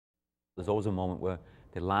There's always a moment where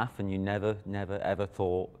they laugh and you never, ever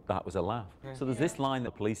thought that was a laugh. Yeah. So there's this line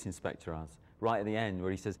the police inspector has right at the end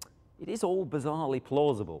where he says, "It is all bizarrely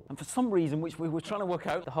plausible." And for some reason, which we were trying to work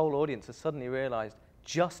out, the whole audience has suddenly realised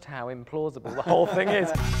just how implausible the whole thing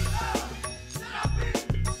is.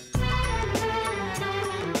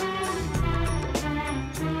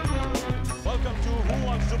 Welcome to Who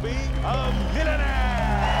Wants to Be a Millionaire?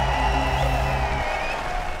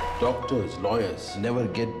 Doctors, lawyers never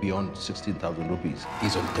get beyond 16,000 rupees.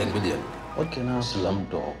 He's on 10 million. What can our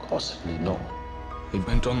slumdog possibly know? We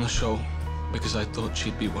went on the show because I thought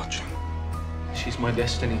she'd be watching. She's my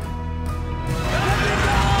destiny.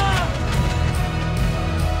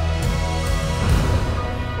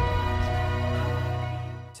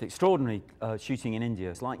 It's extraordinary shooting in India.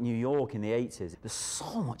 It's like New York in the 80s. There's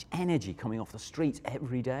so much energy coming off the streets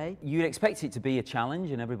every day. You'd expect it to be a challenge,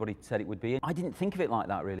 and everybody said it would be. I didn't think of it like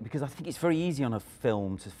that, really, because I think it's very easy on a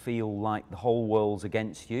film to feel like the whole world's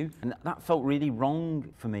against you. And that felt really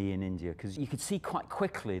wrong for me in India, because you could see quite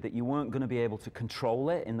quickly that you weren't going to be able to control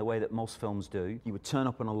it in the way that most films do. You would turn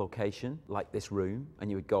up on a location, like this room, and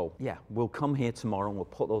you would go, yeah, we'll come here tomorrow and we'll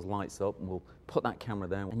put those lights up and we'll put that camera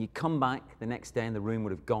there, and you'd come back the next day and the room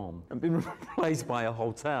would have gone and been replaced by a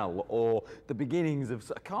hotel or the beginnings of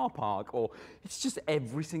a car park, or it's just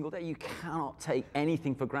every single day. You cannot take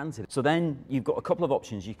anything for granted. So then you've got a couple of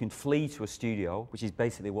options. You can flee to a studio, which is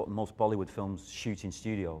basically what most Bollywood films shoot in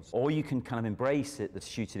studios, or you can kind of embrace it, that's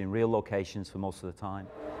shoot it in real locations for most of the time.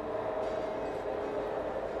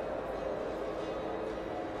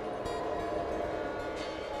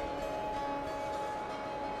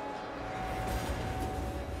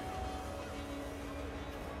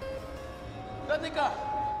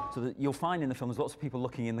 So that you'll find in the films lots of people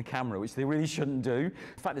looking in the camera, which they really shouldn't do.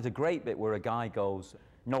 In fact, there's a great bit where a guy goes,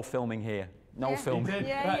 "No filming here, no filming."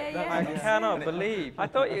 I cannot believe. I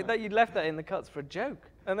thought that you'd left that in the cuts for a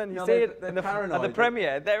joke. And then you see it at the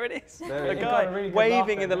premiere, there it is. A guy really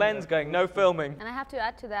waving in the lens going, "No filming." And I have to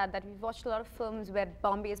add to that we've watched a lot of films where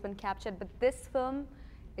Bombay has been captured, but this film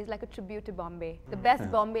is like a tribute to Bombay. The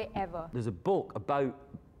best Bombay ever. There's a book about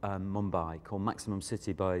Mumbai called Maximum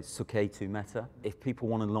City by Suketu Mehta. If people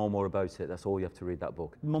want to know more about it, that's all you have to read that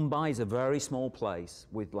book. Mumbai is a very small place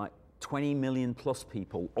with like 20 million plus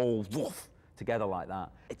people all woof together like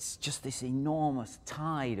that. It's just this enormous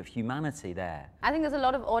tide of humanity there. I think there's a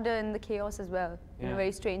lot of order in the chaos as well, in a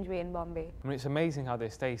very strange way in Bombay. I mean, it's amazing how they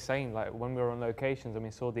stay sane. Like when we were on locations and we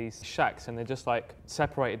saw these shacks and they're just like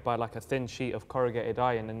separated by like a thin sheet of corrugated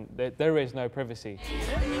iron, and there is no privacy.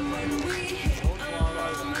 So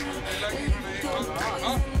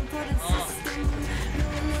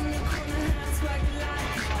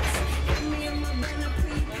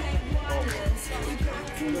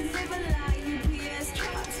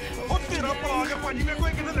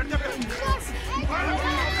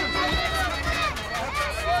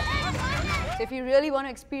if you really want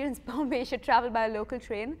to experience Bombay, you should travel by a local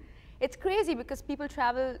train. It's crazy because people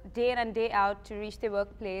travel day in and day out to reach their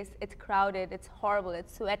workplace. It's crowded, it's horrible,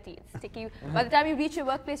 it's sweaty, it's sticky. By the time you reach your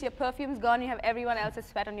workplace, your perfume's gone, you have everyone else's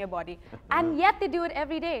sweat on your body. And yet they do it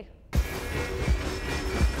every day.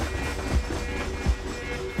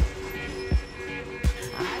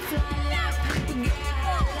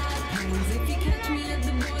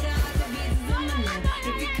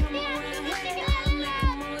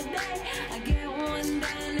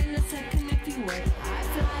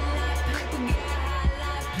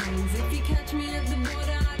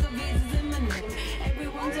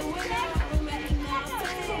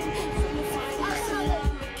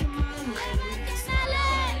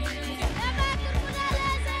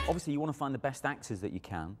 Obviously, you want to find the best actors that you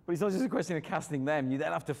can, but it's not just a question of casting them. You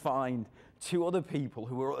then have to find two other people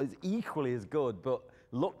who are equally as good, but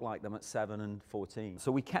look like them at 7 and 14.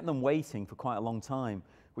 So we kept them waiting for quite a long time,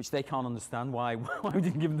 which they can't understand why we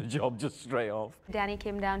didn't give them the job just straight off. Danny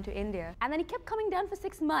came down to India, and then he kept coming down for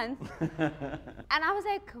 6 months. And I was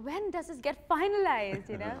like, when does this get finalized,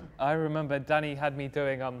 you know? I remember Danny had me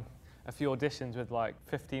doing a few auditions with like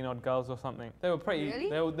 15-odd girls or something. They were pretty, really?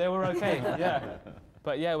 they were okay, yeah.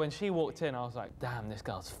 But yeah, when she walked in, I was like, damn, this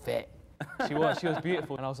girl's fit. She was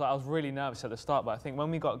beautiful. And I was really nervous at the start, but I think when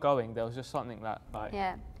we got going, there was just something that like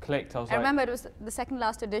clicked. I remember it was the second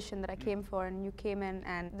last audition that I came for, and you came in,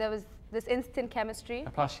 and there was this instant chemistry.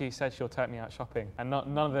 And plus she said she'll take me out shopping, and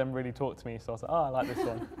none of them really talked to me, so I was like, oh, I like this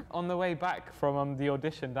one. On the way back from the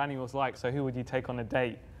audition, Danny was like, so who would you take on a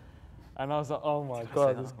date? And I was like, oh my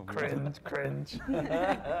God, this cringe.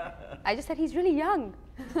 I just said, he's really young.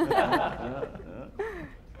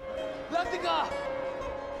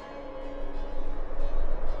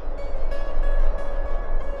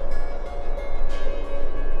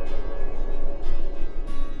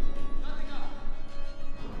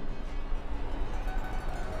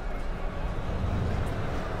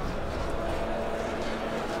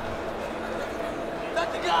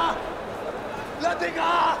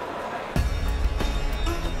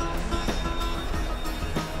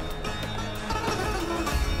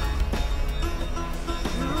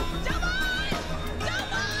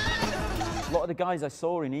 of the guys I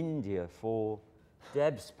saw in India for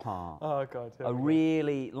Deb's part Oh God. are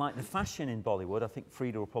really like the fashion in Bollywood. I think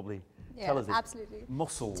Frida will probably tell us. Absolutely.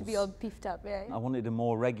 Muscles. To be all beefed up, yeah. I wanted a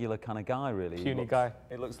more regular kind of guy, really. Puny guy.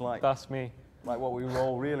 It looks like That's me. like what we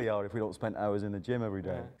all really are if we don't spend hours in the gym every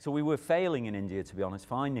day. Yeah. So we were failing in India, to be honest,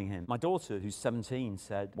 finding him. My daughter, who's 17,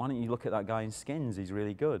 said, why don't you look at that guy in Skins? He's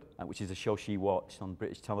really good, which is a show she watched on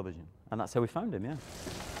British television. And that's how we found him, yeah.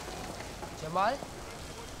 Jamal?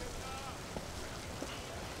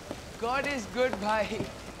 God is good, bhai.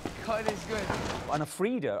 God is good. And a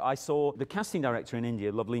Frida, I saw the casting director in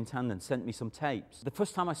India, Loveleen Tandon, sent me some tapes. The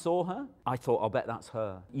first time I saw her, I thought, I'll bet that's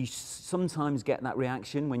her. You sometimes get that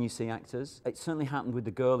reaction when you see actors. It certainly happened with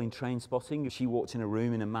the girl in Train Spotting. She walked in a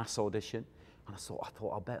room in a mass audition, and I thought,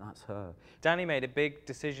 I'll bet that's her. Danny made a big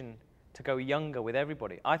decision to go younger with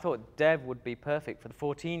everybody. I thought Dev would be perfect for the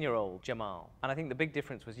 14-year-old Jamal. And I think the big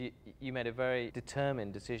difference was you made a very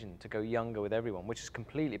determined decision to go younger with everyone, which has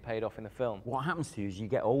completely paid off in the film. What happens to you is you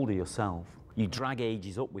get older yourself. You drag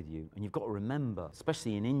ages up with you, and you've got to remember,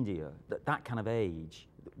 especially in India, that kind of age,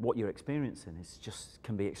 what you're experiencing is just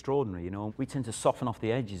can be extraordinary, you know. We tend to soften off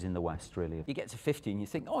the edges in the West, really. You get to 50 and you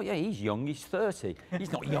think, oh yeah, he's young, he's 30.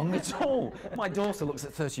 He's not young at all. My daughter looks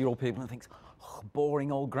at 30-year-old people and thinks, oh,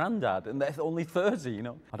 boring old granddad, and they're only 30, you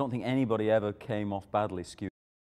know. I don't think anybody ever came off badly skewed.